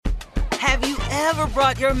Have you ever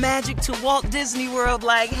brought your magic to Walt Disney World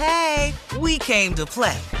like, hey, we came to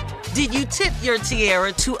play? Did you tip your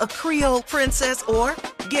tiara to a Creole princess or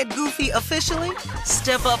get goofy officially?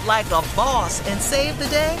 Step up like a boss and save the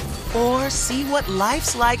day? Or see what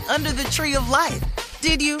life's like under the tree of life?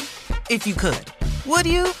 Did you? If you could. Would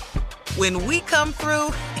you? When we come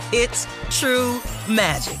through, it's true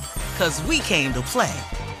magic. 'Cause we came to play.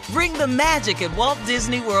 Bring the magic at Walt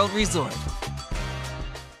Disney World Resort.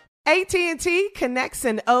 AT&T connects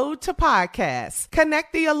an ode to podcasts.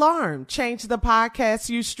 Connect the alarm. Change the podcast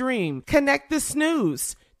you stream. Connect the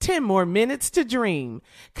snooze. 10 more minutes to dream.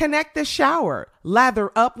 Connect the shower.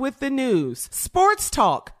 Lather up with the news. Sports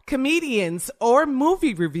talk, comedians, or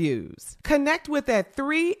movie reviews. Connect with that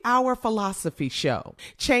 3-hour philosophy show.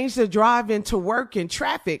 Change the drive into work in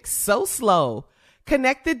traffic so slow.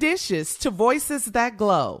 Connect the dishes to voices that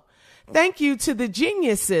glow. Thank you to the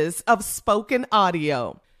geniuses of spoken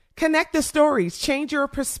audio. Connect the stories, change your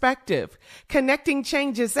perspective. Connecting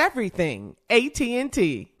changes everything.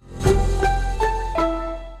 AT&T.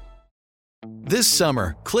 This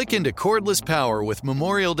summer, click into cordless power with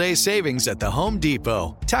Memorial Day savings at the Home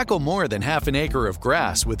Depot. Tackle more than half an acre of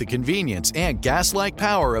grass with the convenience and gas-like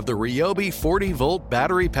power of the Ryobi 40-volt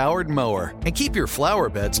battery-powered mower. And keep your flower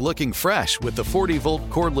beds looking fresh with the 40-volt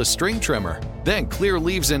cordless string trimmer. Then clear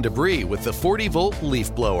leaves and debris with the 40-volt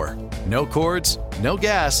leaf blower. No cords, no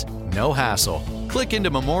gas, no hassle. Click into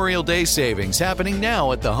Memorial Day savings happening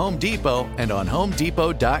now at the Home Depot and on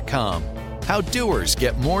HomeDepot.com. How doers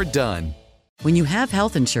get more done. When you have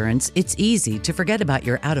health insurance, it's easy to forget about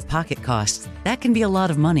your out-of-pocket costs. That can be a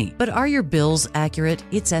lot of money. But are your bills accurate?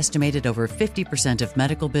 It's estimated over 50% of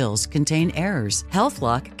medical bills contain errors.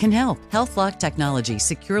 HealthLock can help. HealthLock technology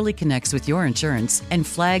securely connects with your insurance and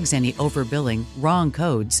flags any overbilling, wrong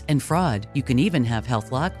codes, and fraud. You can even have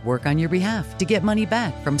HealthLock work on your behalf to get money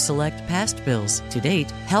back from select past bills. To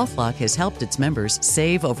date, HealthLock has helped its members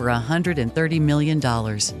save over $130 million.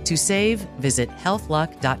 To save, visit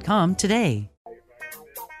healthlock.com today.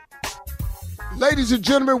 Ladies and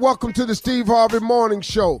gentlemen, welcome to the Steve Harvey Morning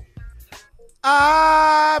Show.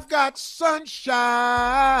 I've got sunshine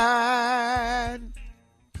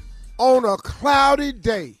on a cloudy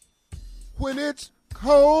day when it's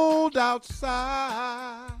cold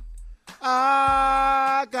outside.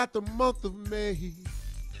 I got the month of May.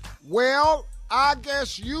 Well, I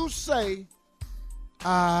guess you say,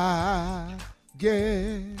 I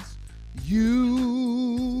guess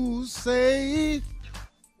you say,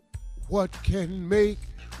 what can make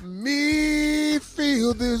me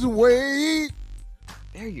feel this way?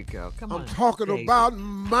 There you go. Come on. I'm talking about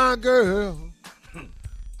my girl.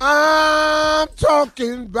 I'm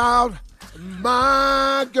talking about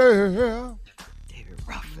my girl. David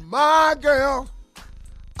Ruffin. My girl.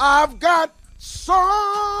 I've got so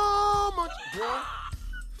much.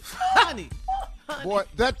 Honey. Boy,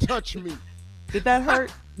 that touched me. Did that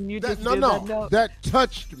hurt? You That, just no, did no, that note? that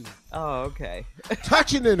touched me. Oh, okay.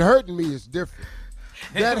 Touching and hurting me is different.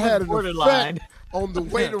 That had an borderline effect on the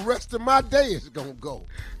way the rest of my day is going to go.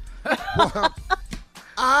 Well,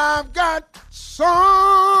 I've got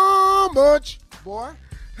so much, boy.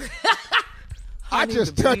 I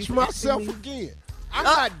just touched myself again. I'm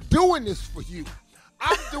not doing this for you.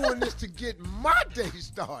 I'm doing this to get my day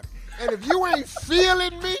started. And if you ain't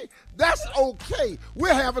feeling me, that's okay.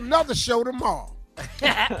 We'll have another show tomorrow.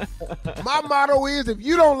 My motto is, if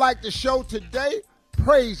you don't like the show today,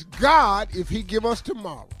 praise God if he give us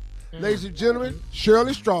tomorrow. Ladies and gentlemen,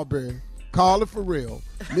 Shirley Strawberry, Carla Farrell,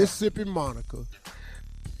 Mississippi Monica,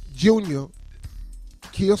 Junior,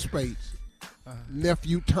 Kill Spates,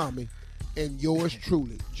 Nephew Tommy, and yours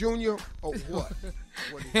truly. Junior, or what?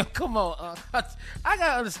 Come on, I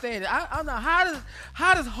gotta understand it. I don't know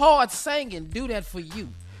how does hard singing do that for you?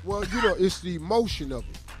 Well, you know, it's the emotion of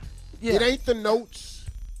it. Yeah. It ain't the notes.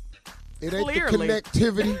 It ain't Clearly. the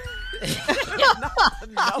connectivity.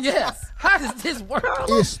 No. Yes. How does this work?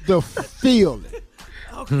 It's the feeling.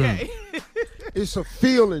 Okay. It's a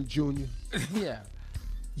feeling, Junior. Yeah.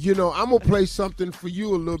 You know, I'm going to play something for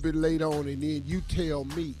you a little bit later on, and then you tell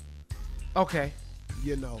me, Okay.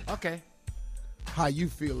 you know, Okay. how you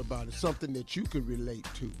feel about it, something that you can relate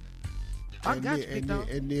to. I and got then, you, and, dog.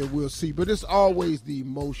 then, and then we'll see. But it's always the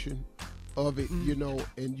emotion of it, you know,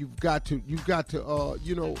 and you've got to, you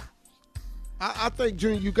know, I think,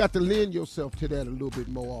 Junior, you got to lend yourself to that a little bit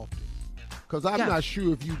more often. Because I'm not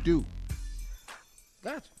sure if you do.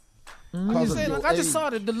 Gotcha. You Say, look, I just saw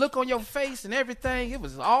the look on your face and everything. It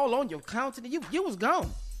was all on your countenance. You was gone.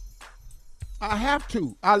 I have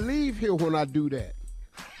to. I leave here when I do that.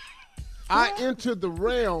 I enter the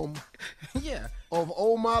realm Yeah. of,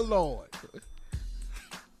 oh, my Lord.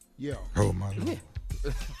 Yeah. Oh, my Lord.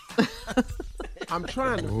 I'm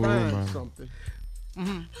trying to find something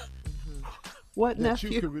What, that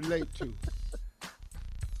nephew? you can relate to.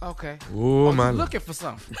 Okay. Oh, my you Lord. looking for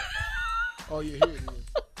something. Oh, yeah, here it is.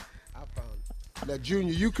 I found it. Now,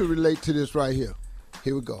 Junior, you can relate to this right here.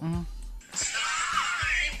 Here we go. Man.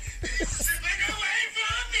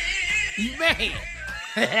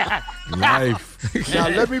 Life. Now,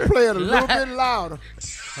 let me play it a little bit louder.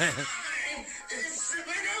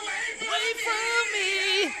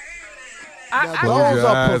 Now, Close those your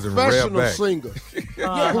are eyes and rail professional back. singers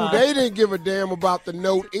who they didn't give a damn about the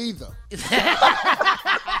note either. It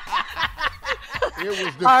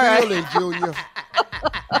was the feeling, Junior.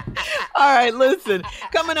 All right, listen.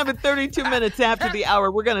 Coming up at 32 minutes after the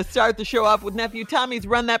hour, we're going to start the show off with Nephew Tommy's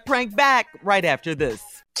Run That Prank Back right after this.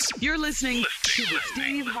 You're listening to the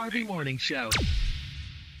Steve Harvey Morning Show.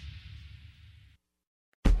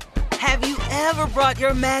 Have you ever brought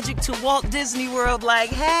your magic to Walt Disney World like,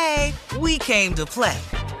 hey, we came to play?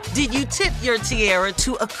 Did you tip your tiara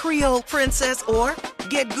to a Creole princess or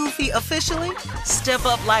get goofy officially? Step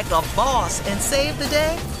up like a boss and save the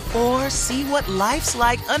day? Or see what life's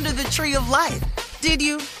like under the tree of life? Did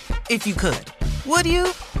you? If you could. Would you?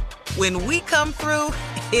 When we come through,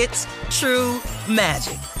 it's true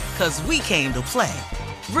magic. 'Cause we came to play.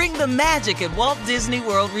 Bring the magic at Walt Disney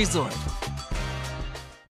World Resort.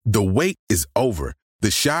 The wait is over. The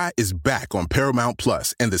Chi is back on Paramount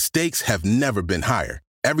Plus, and the stakes have never been higher.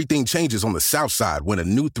 Everything changes on the South Side when a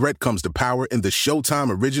new threat comes to power in the Showtime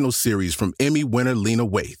original series from Emmy winner Lena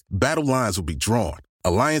Waithe. Battle lines will be drawn,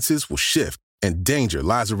 alliances will shift, and danger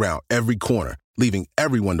lies around every corner, leaving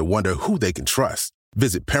everyone to wonder who they can trust.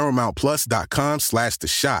 Visit ParamountPlus.com/The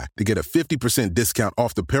Chi to get a 50% discount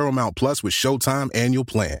off the Paramount Plus with Showtime annual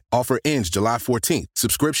plan. Offer ends July 14th.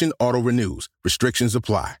 Subscription auto-renews. Restrictions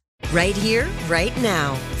apply. Right here, right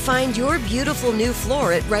now. Find your beautiful new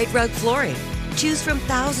floor at Right Rug Flooring. Choose from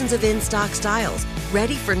thousands of in-stock styles,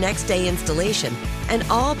 ready for next day installation, and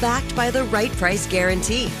all backed by the right price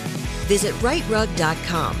guarantee. Visit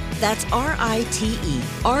rightrug.com. That's RITERUG.com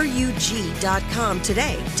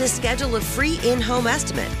today to schedule a free in-home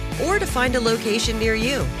estimate or to find a location near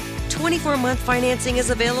you. 24-month financing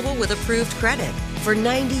is available with approved credit. For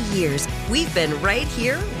 90 years, we've been right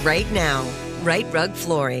here, right now. Right Rug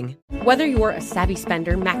Flooring. Whether you're a savvy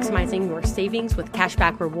spender maximizing your savings with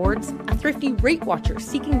cashback rewards, a thrifty rate watcher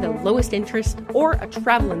seeking the lowest interest, or a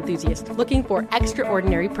travel enthusiast looking for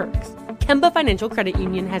extraordinary perks, Kemba Financial Credit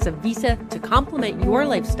Union has a visa to complement your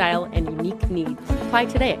lifestyle and unique needs. Apply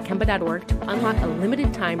today at Kemba.org to unlock a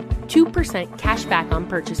limited time 2% cash back on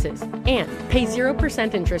purchases and pay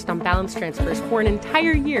 0% interest on balance transfers for an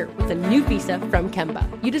entire year with a new visa from Kemba.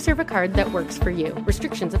 You deserve a card that works for you.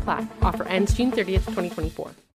 Restrictions apply. Offer ends June 30th, 2024.